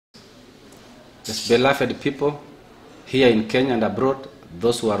Yes, beloved people here in Kenya and abroad,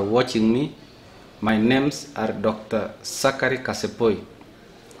 those who are watching me, my names are Dr. Kasepoi,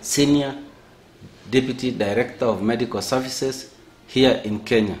 Senior Deputy Director of Medical Services here in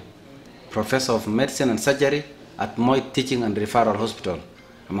Kenya, Professor of Medicine and Surgery at Moi Teaching and Referral Hospital.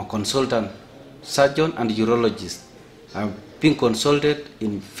 I'm a consultant surgeon and urologist. I'm being consulted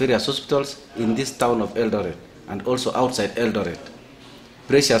in various hospitals in this town of Eldoret and also outside Eldoret.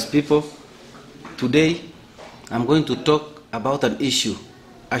 Precious people, today I'm going to talk about an issue,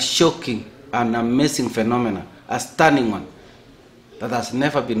 a shocking and amazing phenomenon, a stunning one that has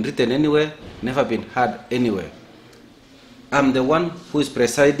never been written anywhere, never been heard anywhere. I'm the one who is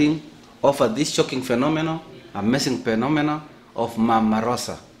presiding over this shocking phenomenon, amazing phenomenon of Mama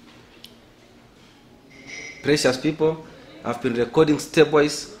Rosa. Precious people, I've been recording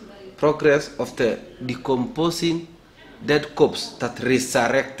stepwise progress of the decomposing dead corpse that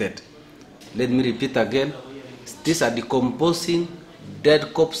resurrected. Let me repeat again. These are decomposing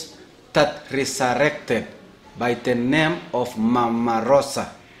dead corpse that resurrected by the name of Mama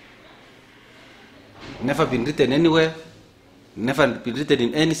Rosa. Never been written anywhere, never been written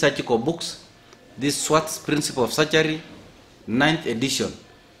in any surgical books. This Swart's Principle of Surgery, 9th edition.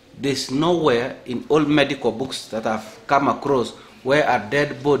 There's nowhere in all medical books that I've come across where a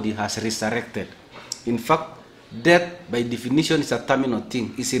dead body has resurrected. In fact, death by definition is a terminal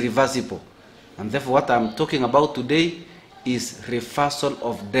thing, it's irreversible. And therefore what I'm talking about today is reversal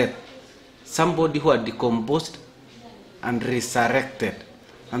of death. Somebody who had decomposed and resurrected.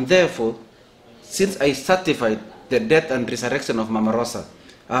 And therefore, since I certified the death and resurrection of Mama Rosa,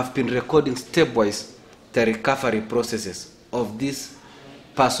 I've been recording stepwise the recovery processes of this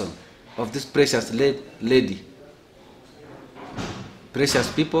person, of this precious lady.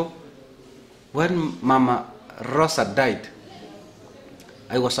 Precious people, when Mama Rosa died,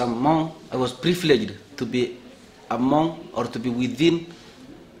 I was privileged to be among, or to be within,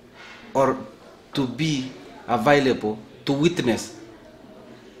 or to be available to witness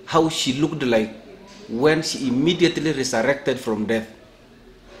how she looked like when she immediately resurrected from death.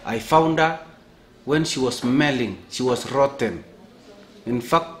 I found her when she was smelling, she was rotten. In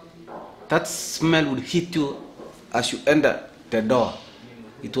fact, that smell would hit you as you enter the door.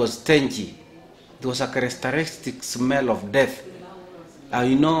 It was stingy. It was a characteristic smell of death.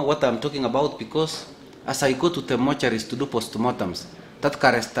 I know what I'm talking about because as I go to the mortuaries to do postmortems, that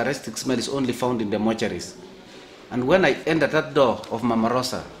characteristic smell is only found in the mortuaries. And when I entered that door of Mama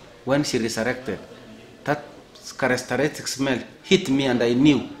Rosa, when she resurrected, that characteristic smell hit me and I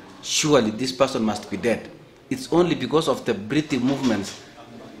knew surely this person must be dead. It's only because of the breathing movements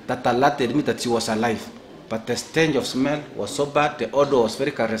that alerted me that she was alive. But the stench of smell was so bad, the odor was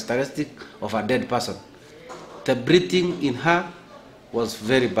very characteristic of a dead person. The breathing in her was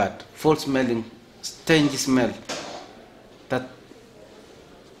very bad, foul-smelling, stingy smell that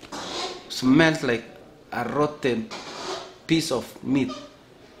smells like a rotten piece of meat.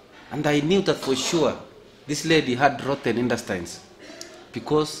 And I knew that for sure this lady had rotten intestines,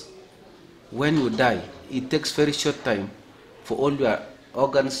 because when you die, it takes very short time for all your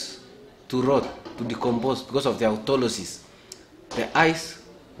organs to rot, to decompose because of the autolysis. The eyes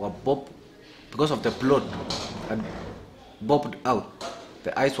were bobbed because of the blood had bobbed out.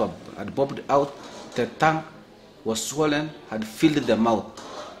 The eyes had bobbed out. The tongue was swollen, had filled the mouth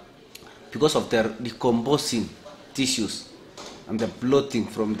because of the decomposing tissues and the bloating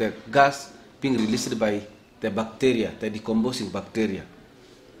from the gas being released by the bacteria, the decomposing bacteria.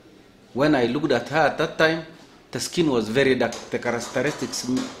 When I looked at her at that time, the skin was very dark. The characteristic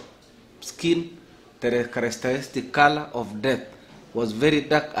skin, the characteristic color of death was very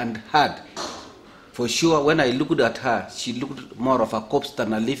dark and hard. For sure, when I looked at her, she looked more of a corpse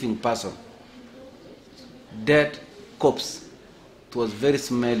than a living person. Dead corpse. It was very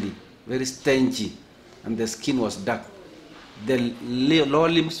smelly, very stingy, and the skin was dark. The lower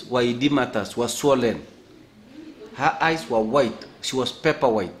limbs were edematous, were swollen. Her eyes were white. She was pepper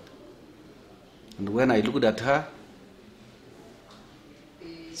white. And when I looked at her,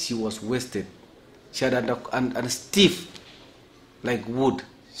 she was wasted. She had and stiff like wood.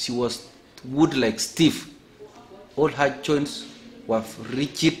 She was wood like stiff. All her joints were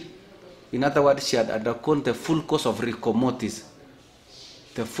rigid. In other words, she had undergone the full course of rigor mortis.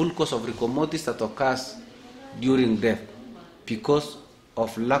 The full course of rigor mortis that occurs during death because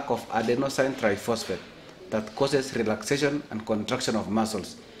of lack of adenosine triphosphate that causes relaxation and contraction of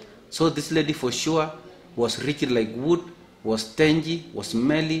muscles. So this lady for sure was rigid like wood, was stingy, was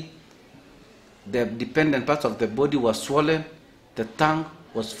smelly. The dependent parts of the body were swollen. The tongue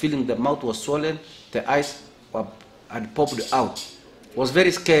was filling, the mouth was swollen. The eyes had popped out. It was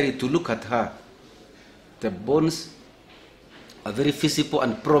very scary to look at her The bones are very visible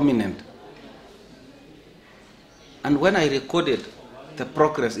and prominent. And when I recorded the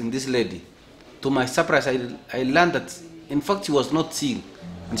progress in this lady, to my surprise, I learned that, in fact, she was not seeing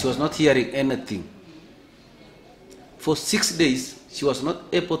and she was not hearing anything. For 6 days, she was not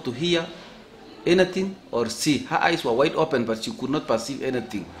able to hear anything or see. Her eyes were wide open, but she could not perceive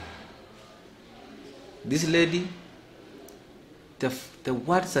anything. This lady, the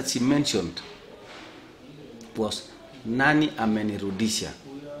words that she mentioned was Nani amenirudisha.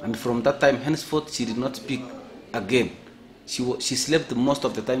 And from that time henceforth, she did not speak again. She slept most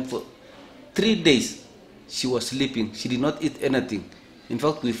of the time. For 3 days she was sleeping. She did not eat anything. In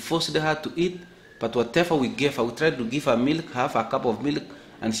fact, we forced her to eat, but whatever we gave her, we tried to give her milk, half a cup of milk,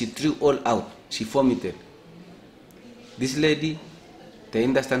 and she threw all out. She vomited. This lady, the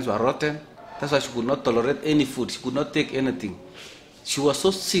intestines were rotten. That's why she could not tolerate any food. She could not take anything. She was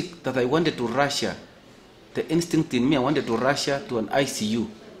so sick that I wanted to rush her. The instinct in me, I wanted to rush her to an ICU.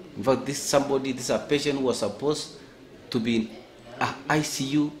 In fact, this is a patient who was supposed to be in an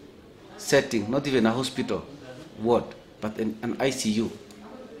ICU setting, not even a hospital ward, but in an ICU.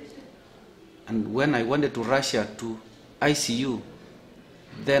 And when I wanted to rush her to ICU,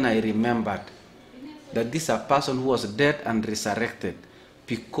 then I remembered that this is a person who was dead and resurrected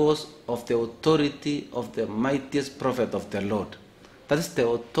because of the authority of the mightiest prophet of the Lord. That is the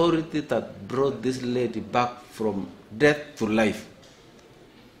authority that brought this lady back from death to life.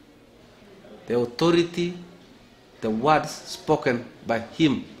 The authority, the words spoken by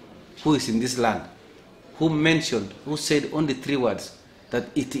him who is in this land, who said only 3 words, that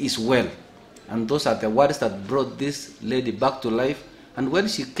it is well. And those are the words that brought this lady back to life. And when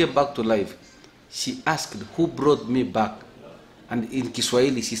she came back to life, she asked, who brought me back? And in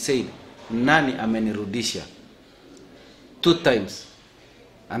Kiswahili she said, Nani amenirudisha? 2 times.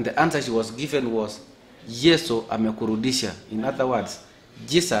 And the answer she was given was, Yesu amekurudisha. In other words,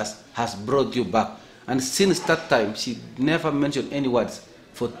 Jesus has brought you back. And since that time, she never mentioned any words.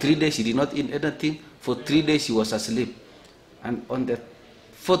 For 3 days she did not eat anything. For 3 days she was asleep. And on the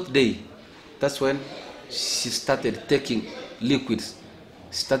 4th day, that's when she started taking liquids,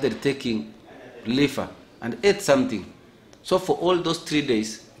 started taking liver, and ate something. So for all those 3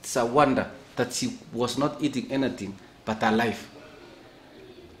 days, it's a wonder that she was not eating anything but alive.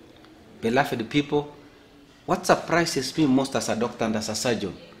 Beloved people, what surprises me most as a doctor and as a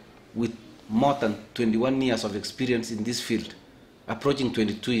surgeon, with more than 21 years of experience in this field, approaching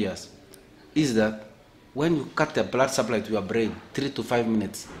 22 years, is that when you cut the blood supply to your brain, 3 to 5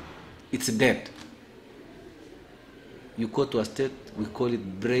 minutes, it's dead. You go to a state, we call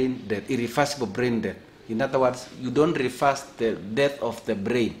it brain death, irreversible brain death. In other words, you don't reverse the death of the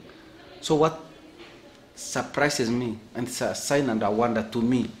brain. So what surprises me, and it's a sign and a wonder to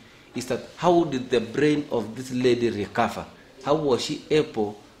me, is that how did the brain of this lady recover? How was she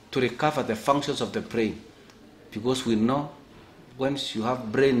able to recover the functions of the brain? Because we know once you have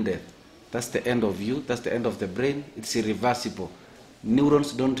brain death, that's the end of you, that's the end of the brain, it's irreversible.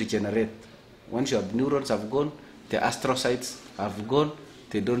 Neurons don't regenerate. Once your neurons have gone, the astrocytes have gone,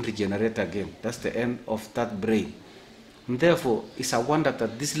 they don't regenerate again. That's the end of that brain. And therefore, it's a wonder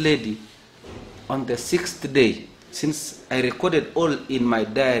that this lady, on the 6th day, since I recorded all in my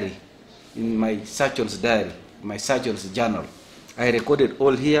diary, in my surgeon's diary, my surgeon's journal, I recorded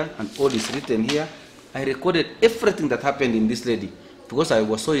all here and all is written here. I recorded everything that happened in this lady because I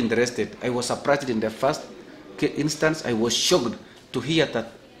was so interested. I was surprised in the first instance. I was shocked to hear that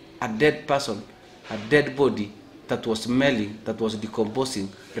a dead person, a dead body that was smelling, that was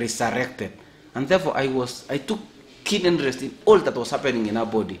decomposing, resurrected. And therefore I took keen interest in all that was happening in her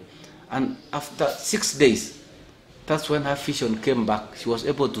body. And after 6 days, that's when her vision came back. She was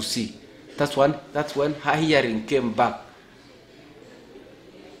able to see. That's when her hearing came back.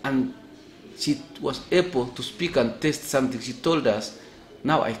 And she was able to speak and taste something. She told us,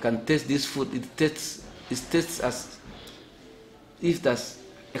 now I can taste this food. It tastes as if there's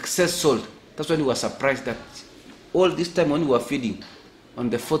excess salt. That's when we were surprised that all this time when we were feeding, on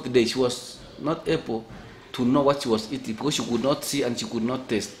the 4th day, she was not able to know what she was eating because she could not see and she could not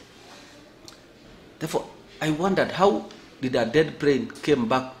taste. Therefore, I wondered, how did her dead brain came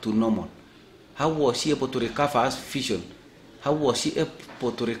back to normal? How was she able to recover her vision? How was she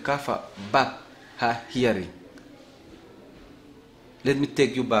able to recover back her hearing? Let me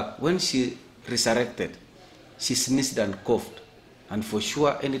take you back. When she resurrected, she sneezed and coughed. And for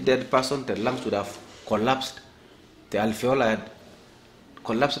sure, any dead person, the lungs would have collapsed. The alveoli had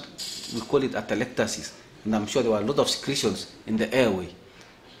collapsed. We call it atelectasis. And I'm sure there were a lot of secretions in the airway.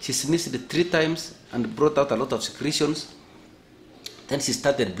 She sneezed 3 times and brought out a lot of secretions. Then she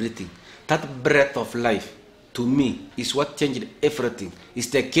started breathing. That breath of life, to me, is what changed everything. It's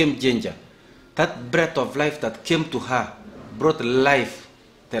the game changer. That breath of life that came to her brought life.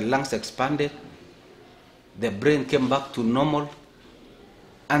 The lungs expanded, the brain came back to normal,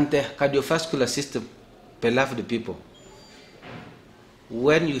 and the cardiovascular system, beloved people.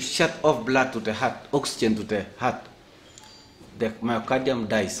 When you shut off blood to the heart, oxygen to the heart, the myocardium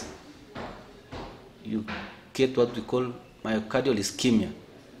dies. You get what we call myocardial ischemia.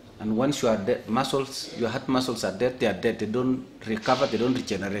 And once you are dead, your heart muscles are dead, they are dead. They don't recover, they don't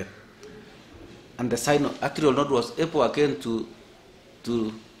regenerate. And the arterial node was able again to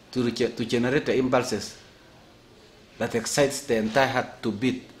generate the impulses that excites the entire heart to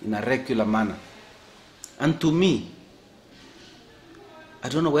beat in a regular manner. And to me, I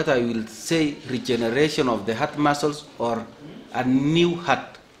don't know whether I will say regeneration of the heart muscles or a new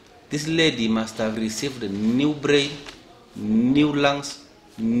heart. This lady must have received a new brain, new lungs,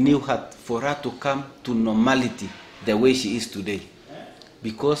 new heart for her to come to normality the way she is today.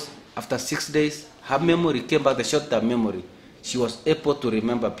 Because after 6 days, her memory came back, the short-term memory. She was able to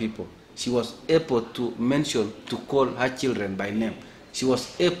remember people. She was able to call her children by name. She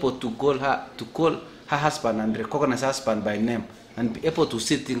was able to call her husband and recognize her husband by name and be able to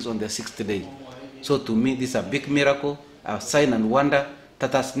see things on the 6th day. So to me, this is a big miracle, a sign and wonder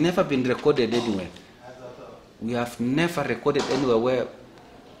that has never been recorded anywhere. We have never recorded anywhere where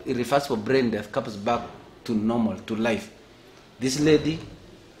it refers to brain death comes back to normal, to life. This lady,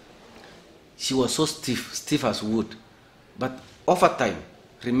 she was so stiff as wood. But over time,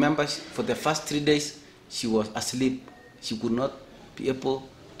 remember, for the first 3 days, she was asleep. She could not be able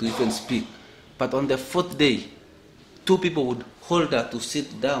to even speak. But on the 4th day, 2 people would hold her to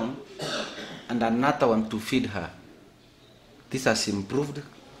sit down and another one to feed her. This has improved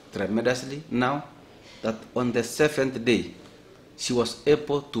tremendously now that on the 7th day, she was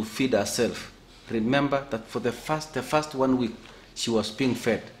able to feed herself. Remember that for the first 1 week, she was being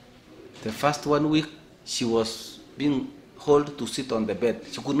fed. The first 1 week, she was being held to sit on the bed.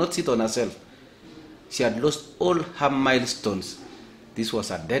 She could not sit on herself. She had lost all her milestones. This was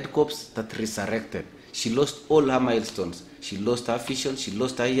a dead corpse that resurrected. She lost all her milestones. She lost her vision, she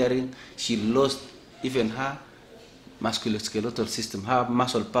lost her hearing, she lost even her musculoskeletal system. Her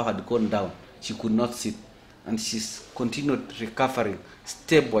muscle power had gone down. She could not sit. And she's continued recovering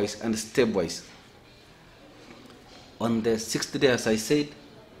stepwise and stepwise. On the 6th day, as I said,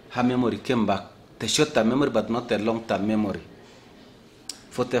 her memory came back. The short-term memory, but not the long-term memory.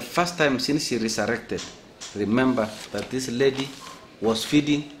 For the first time since she resurrected, remember that this lady was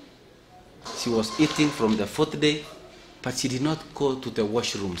feeding. She was eating from the 4th day, but she did not go to the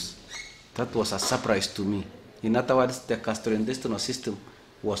washrooms. That was a surprise to me. In other words, the gastrointestinal system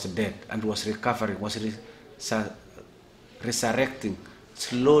was dead and was recovering, was resurrecting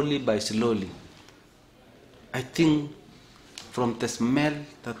slowly by slowly. I think from the smell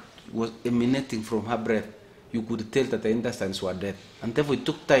that was emanating from her breath, you could tell that the intestines were dead. And therefore it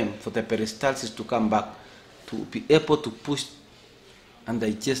took time for the peristalsis to come back to be able to push and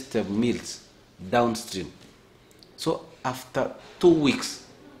digest the meals downstream. So after 2 weeks,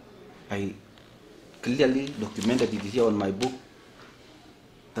 I clearly documented it here on my book,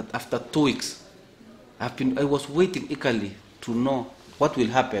 that after 2 weeks, I was waiting eagerly to know what will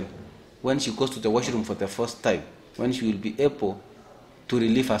happen when she goes to the washroom for the first time, when she will be able to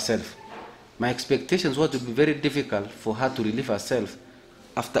relieve herself. My expectations were to be very difficult for her to relieve herself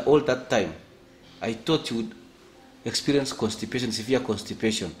after all that time. I thought she would experience constipation, severe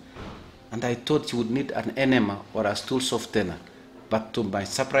constipation, and I thought she would need an enema or a stool softener. But to my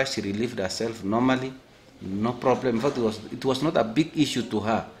surprise, she relieved herself normally, no problem. In fact, it was not a big issue to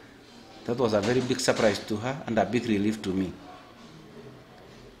her. That was a very big surprise to her and a big relief to me.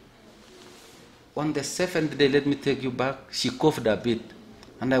 On the 7th day, let me take you back, she coughed a bit.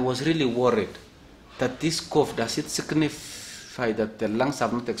 And I was really worried that this cough, does it signify that the lungs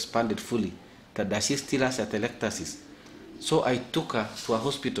have not expanded fully? That does she still has atelectasis? So I took her to a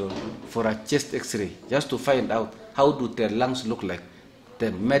hospital for a chest x-ray, just to find out how do the lungs look like.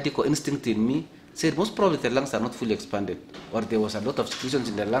 The medical instinct in me said most probably the lungs are not fully expanded, or there was a lot of secretions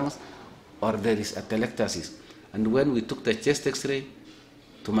in the lungs, or there is atelectasis. And when we took the chest x-ray,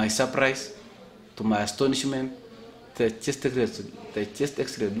 to my surprise, to my astonishment, the chest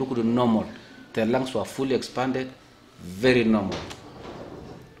x-ray looked normal. The lungs were fully expanded, very normal.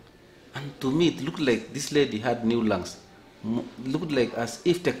 And to me, it looked like this lady had new lungs. It looked like as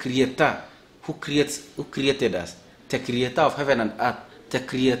if the Creator who created us, the Creator of heaven and earth, the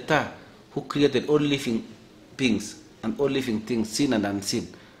Creator who created all living beings and all living things, seen and unseen,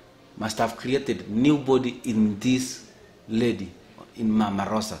 must have created new body in this lady, in Mama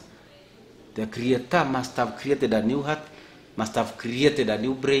Rosa. The Creator must have created a new heart, must have created a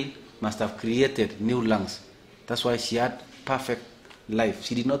new brain, must have created new lungs. That's why she had perfect life.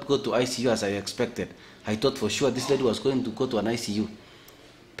 She did not go to ICU as I expected. I thought for sure this lady was going to go to an ICU.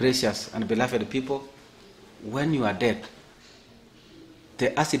 Precious and beloved people, when you are dead,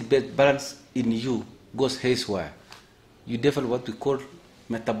 the acid balance in you goes haywire. You develop what we call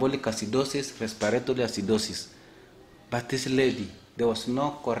metabolic acidosis, respiratory acidosis. But this lady, there was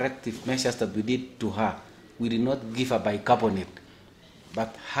no corrective measures that we did to her. We did not give her bicarbonate.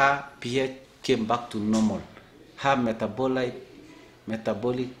 But her pH came back to normal. Her metabolic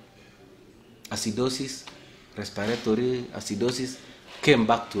acidosis, respiratory acidosis came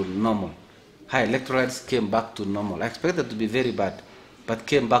back to normal. Her electrolytes came back to normal. I expected it to be very bad, but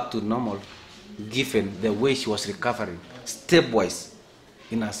came back to normal given the way she was recovering, stepwise,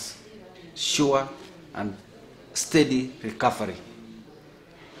 in a sure and steady recovery.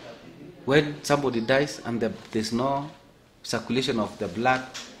 When somebody dies and there's no circulation of the blood,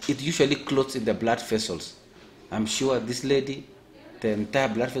 it usually clots in the blood vessels. I'm sure this lady, the entire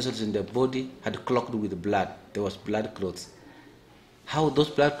blood vessels in the body had clogged with blood. There was blood clots. How those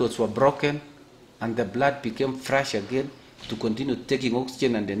blood clots were broken and the blood became fresh again to continue taking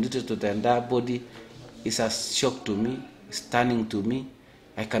oxygen and the nutrients to the entire body is a shock to me, stunning to me.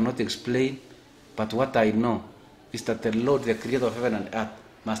 I cannot explain, but what I know is that the Lord, the creator of heaven and earth,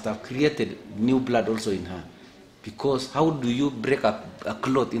 must have created new blood also in her. Because how do you break a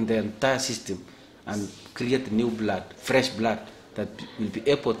clot in the entire system and create new blood, fresh blood, that will be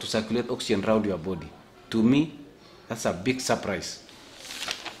able to circulate oxygen around your body? To me, that's a big surprise.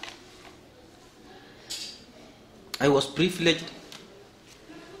 I was privileged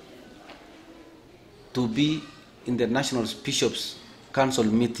to be in the National Bishops' Council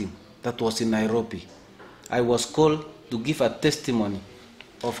meeting that was in Nairobi. I was called to give a testimony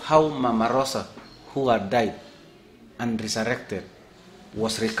of how Mama Rosa, who had died and resurrected,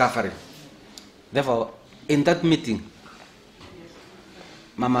 was recovering. Therefore, in that meeting,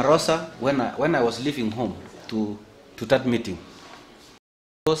 Mama Rosa, when I was leaving home to that meeting,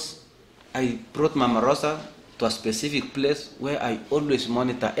 because I brought Mama Rosa to a specific place where I always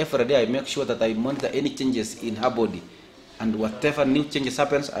monitor. Every day I make sure that I monitor any changes in her body. And whatever new changes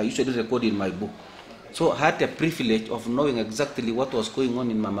happens, I usually record in my book. So I had the privilege of knowing exactly what was going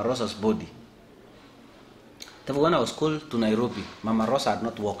on in Mama Rosa's body. Therefore, when I was called to Nairobi, Mama Rosa had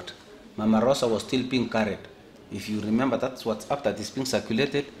not walked. Mama Rosa was still being carried. If you remember, that's what's up that is being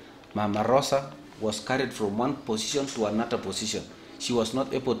circulated. Mama Rosa was carried from one position to another position. She was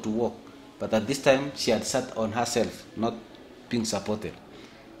not able to walk. But at this time, she had sat on herself, not being supported.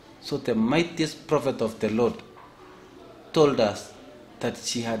 So the mightiest prophet of the Lord told us that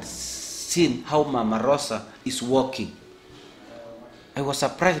she had seen how Mama Rosa is walking. I was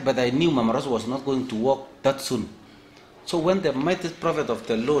surprised, but I knew Mama Rosa was not going to walk that soon. So when the mightiest prophet of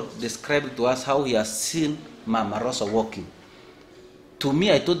the Lord described to us how he has seen Mama Rosa walking, to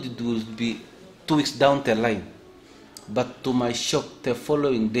me I thought it would be 2 weeks down the line. But to my shock, the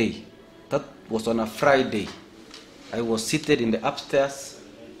following day, that was on a Friday, I was seated in the upstairs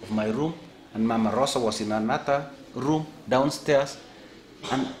of my room, and Mama Rosa was in another room downstairs,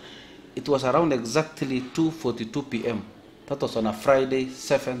 and it was around exactly 2:42 p.m. That was on a Friday,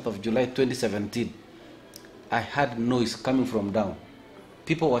 7th of July 2017. I heard noise coming from down.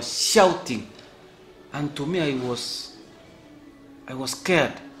 People were shouting, and to me I was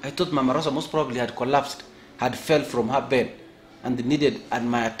scared. I thought Mama Rosa most probably had collapsed, had fell from her bed, and needed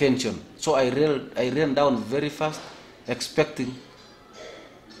my attention. So I ran down very fast, expecting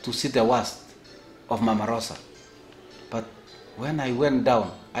to see the worst of Mama Rosa. But when I went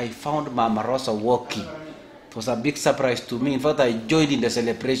down, I found Mama Rosa walking. It was a big surprise to me. In fact, I joined in the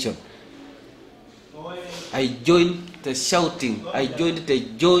celebration. I joined the shouting. I joined the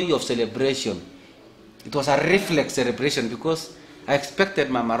joy of celebration. It was a reflex celebration because I expected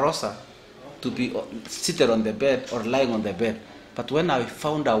Mama Rosa to be seated on the bed or lying on the bed. But when I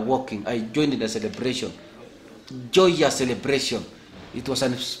found her walking, I joined in the celebration. Joyous celebration. It was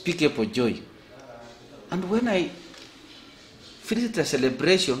an unspeakable joy. And when I finished the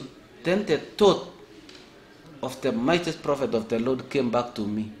celebration, then the thought of the mightiest prophet of the Lord came back to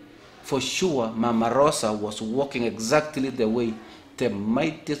me. For sure, Mama Rosa was walking exactly the way the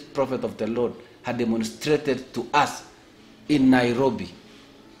mightiest prophet of the Lord had demonstrated to us in Nairobi.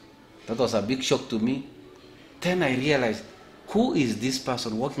 That was a big shock to me. Then I realized, who is this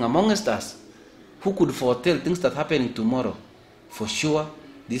person walking amongst us? Who could foretell things that happen tomorrow? For sure,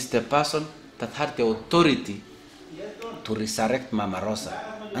 this is the person that had the authority to resurrect Mama Rosa.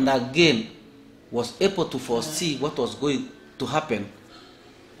 And again, was able to foresee what was going to happen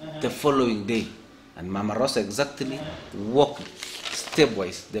the following day. And Mama Rosa exactly walked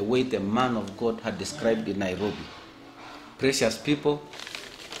stepwise the way the man of God had described in Nairobi. Precious people,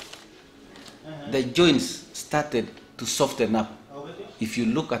 the joints started to soften up. If you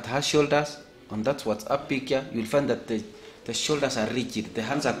look at her shoulders, on that WhatsApp picture, you'll find that the shoulders are rigid, the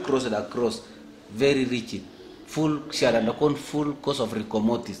hands are crossed across, very rigid. She had undergone full course of rigor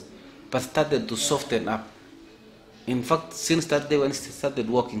mortis, but started to soften up. In fact, since that day when she started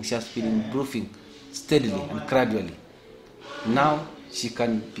walking, she has been improving steadily and gradually. Now she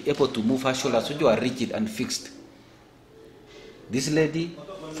can be able to move her shoulders, which are rigid and fixed. This lady,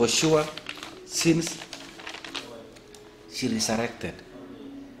 for sure, since she resurrected,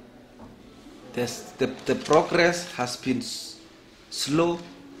 the progress has been slow.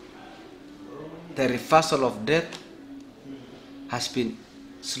 The reversal of death has been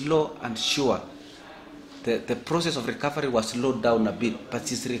slow and sure. The process of recovery was slowed down a bit, but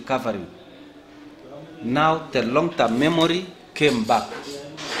she's recovering. Now the long-term memory came back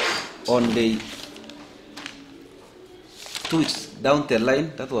on the 2 weeks down the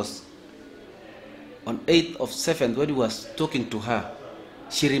line. That was on 8th of 7th when he was talking to her.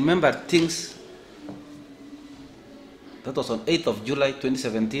 She remembered things. That was on 8th of July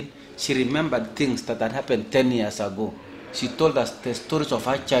 2017. She remembered things that had happened 10 years ago. She told us the stories of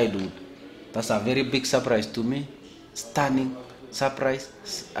her childhood. That's a very big surprise to me. Stunning surprise,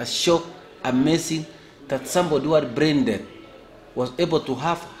 a shock, amazing that somebody who had brain death was able to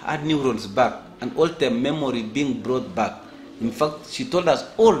have her neurons back and all the memory being brought back. In fact, she told us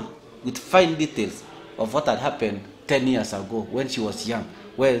all with fine details of what had happened 10 years ago when she was young,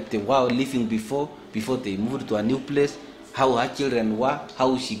 where they were living before they moved to a new place, how her children were,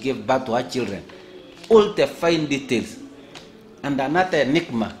 how she gave birth to her children. All the fine details. And another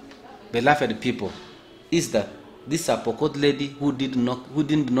enigma, beloved people, is that this Pokot lady who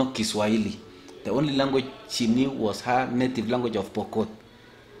didn't know Kiswahili, the only language she knew was her native language of Pokot.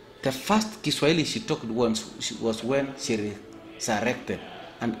 The first Kiswahili she talked was when she resurrected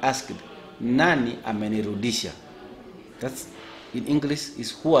and asked, Nani amenirudisha? That's in English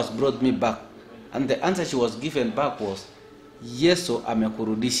is who has brought me back. And the answer she was given back was, Yesu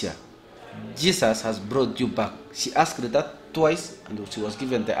amekurudisha. Jesus has brought you back. She asked that twice and she was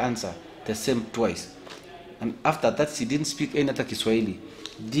given the answer, the same twice. And after that she didn't speak any other Kiswahili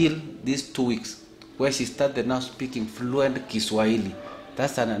till these 2 weeks where she started now speaking fluent Kiswahili.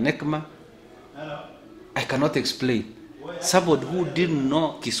 That's an enigma I cannot explain. Somebody who didn't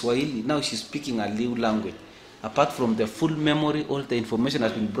know Kiswahili, now she's speaking a new language. Apart from the full memory, all the information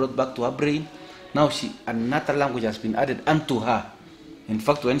has been brought back to her brain. Now another language has been added unto her. In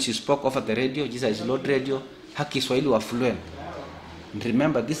fact, when she spoke over the radio, Jesus is Lord radio, her Kiswahili was fluent. And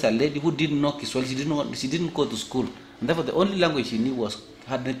remember, this is a lady who didn't know Kiswahili. She didn't go to school. And therefore, the only language she knew was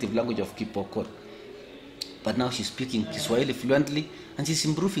her native language of Kipokot. But now she's speaking Kiswahili fluently, and she's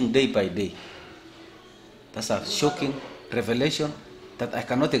improving day by day. That's a shocking revelation that I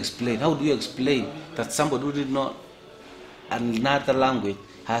cannot explain. How do you explain that somebody who didn't know another language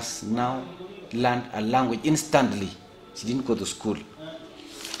has now learned a language instantly? She didn't go to school.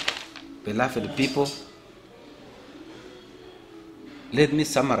 Beloved people, let me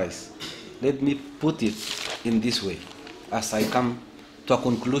summarize. Let me put it in this way as I come to a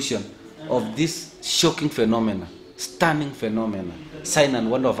conclusion of this shocking phenomena, stunning phenomena, sign and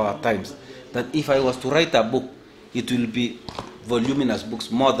wonder of our times, that if I was to write a book, it will be voluminous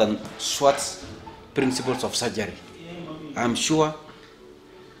books, more than Schwartz's Principles of Surgery. I'm sure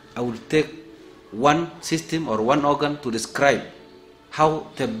I will take one system or one organ to describe how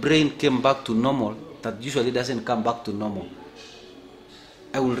the brain came back to normal that usually doesn't come back to normal.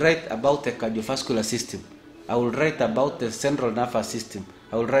 I will write about the cardiovascular system. I will write about the central nervous system.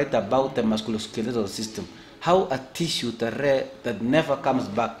 I will write about the musculoskeletal system. How a tissue that never comes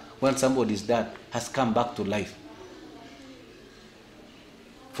back when somebody is dead has come back to life.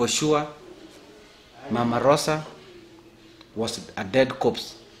 For sure, Mama Rosa was a dead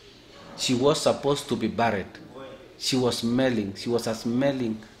corpse. She was supposed to be buried. She was a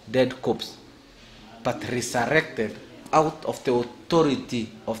smelling dead corpse, but resurrected out of the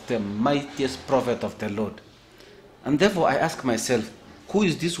authority of the mightiest prophet of the Lord. And therefore I ask myself, who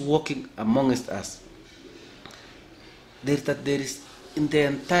is this walking amongst us? There is in the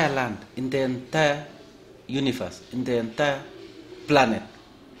entire land, in the entire universe, in the entire planet,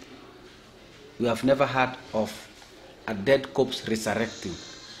 we have never heard of a dead corpse resurrecting.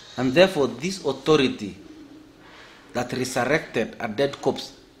 And therefore this authority that resurrected a dead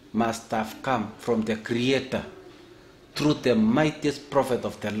corpse must have come from the Creator through the mightiest prophet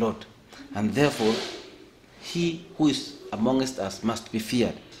of the Lord. And therefore, he who is amongst us must be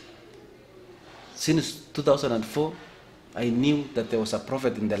feared. Since 2004, I knew that there was a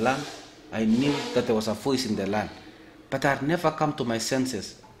prophet in the land. I knew that there was a voice in the land. But it had never come to my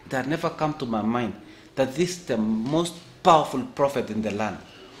senses. It had never come to my mind that this is the most powerful prophet in the land,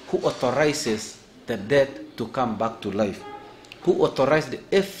 who authorizes the dead to come back to life, who authorized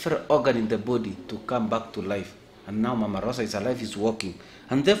every organ in the body to come back to life. And now Mama Rosa is alive, is walking.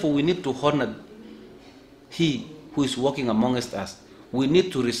 And therefore we need to honor he who is walking amongst us. We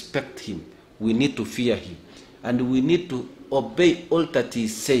need to respect him. We need to fear him. And we need to obey all that he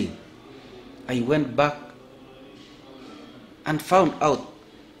is saying. I went back and found out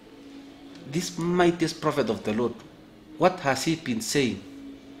this mightiest prophet of the Lord. What has he been saying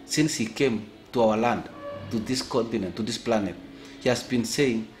since he came to our land, to this continent, to this planet? He has been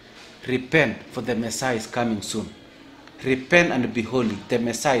saying, repent, for the Messiah is coming soon. Repent and be holy, the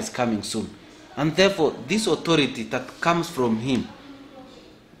Messiah is coming soon. And therefore, this authority that comes from him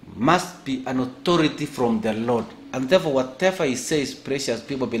must be an authority from the Lord. And therefore, whatever he says, precious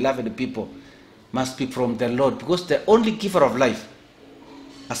people, beloved people, must be from the Lord. Because the only giver of life,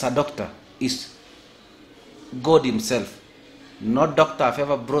 as a doctor, is God himself. No doctor have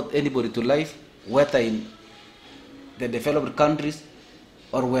ever brought anybody to life, whether in the developed countries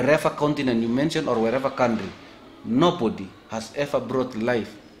or wherever continent you mention or wherever country. Nobody has ever brought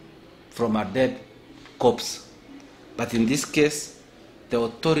life from a dead corpse. But in this case, the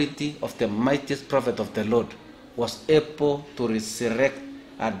authority of the mightiest prophet of the Lord was able to resurrect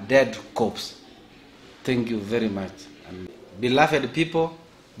a dead corpse. Thank you very much. And beloved people,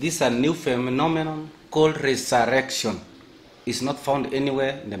 this is a new phenomenon called resurrection. It's not found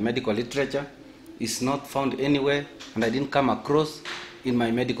anywhere in the medical literature. It's not found anywhere, and I didn't come across in my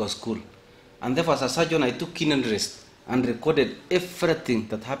medical school. And therefore, as a surgeon, I took keen interest and recorded everything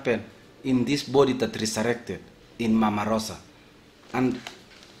that happened in this body that resurrected in Mama Rosa. And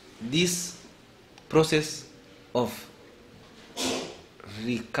this process of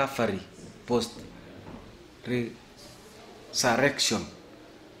recovery, post-resurrection,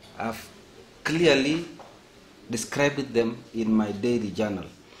 I've clearly described them in my daily journal.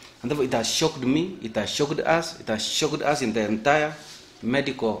 And therefore it has shocked me, it has shocked us in the entire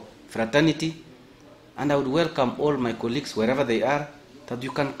medical fraternity. And I would welcome all my colleagues, wherever they are, that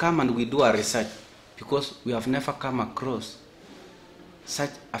you can come and we do our research, because we have never come across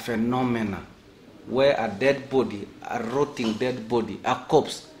such a phenomenon where a dead body, a rotting dead body, a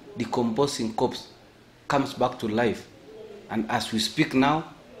corpse, decomposing corpse, comes back to life. And as we speak now,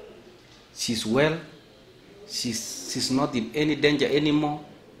 she's well, she's not in any danger anymore.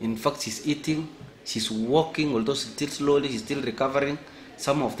 In fact, she's eating, she's walking, although still slowly, she's still recovering.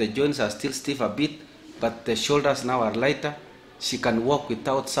 Some of the joints are still stiff a bit, but the shoulders now are lighter. She can walk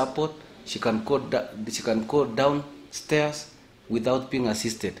without support. She can go downstairs without being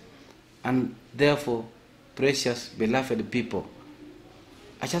assisted. And therefore, precious, beloved people,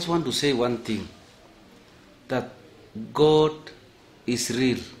 I just want to say one thing, that God is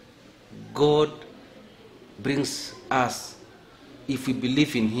real. God brings us, if we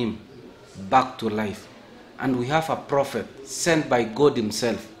believe in him, back to life. And we have a prophet sent by God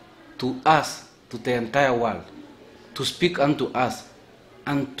himself to us, to the entire world, to speak unto us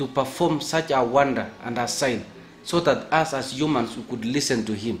and to perform such a wonder and a sign, so that us as humans we could listen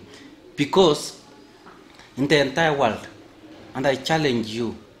to him. Because in the entire world, and I challenge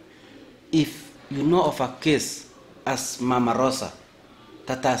you, if you know of a case as Mama Rosa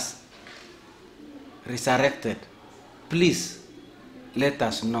that has resurrected, please let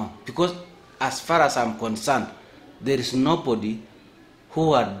us know. Because as far as I'm concerned, there is nobody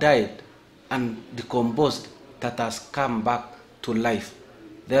who had died and decomposed that has come back to life.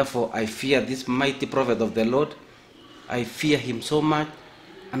 Therefore, I fear this mighty prophet of the Lord. I fear him so much,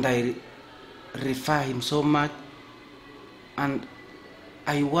 and I revere him so much, and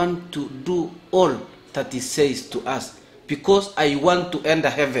I want to do all that he says to us, because I want to enter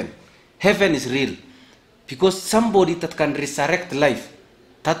heaven. Heaven is real, because somebody that can resurrect life,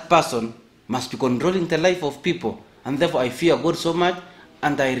 that person must be controlling the life of people. And therefore I fear God so much,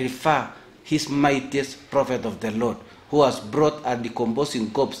 and I revere his mightiest prophet of the Lord, who has brought a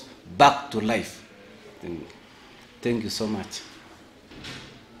decomposing corpse back to life. Thank you so much.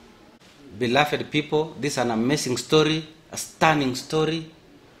 Beloved people, this is an amazing story, a stunning story,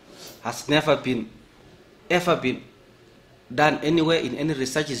 has never been done anywhere in any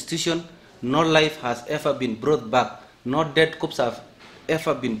research institution. No life has ever been brought back. No dead corpse have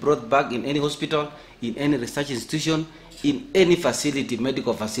ever been brought back in any hospital, in any research institution, in any facility,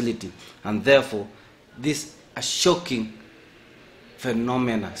 medical facility. And therefore, this is a shocking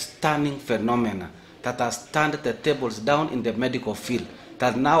phenomena, stunning phenomena, that has turned the tables down in the medical field,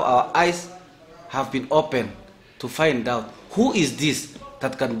 that now our eyes have been opened to find out who is this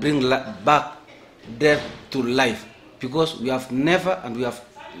that can bring back death to life, because we have never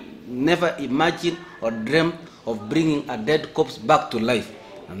imagined or dreamt of bringing a dead corpse back to life.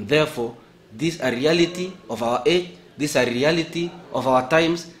 And therefore, this is a reality of our age, this is a reality of our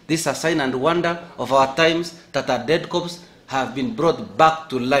times, this is a sign and wonder of our times, that our dead corpse have been brought back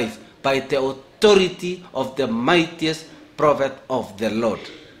to life by the authority of the mightiest prophet of the Lord.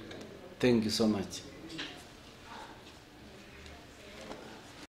 Thank you so much.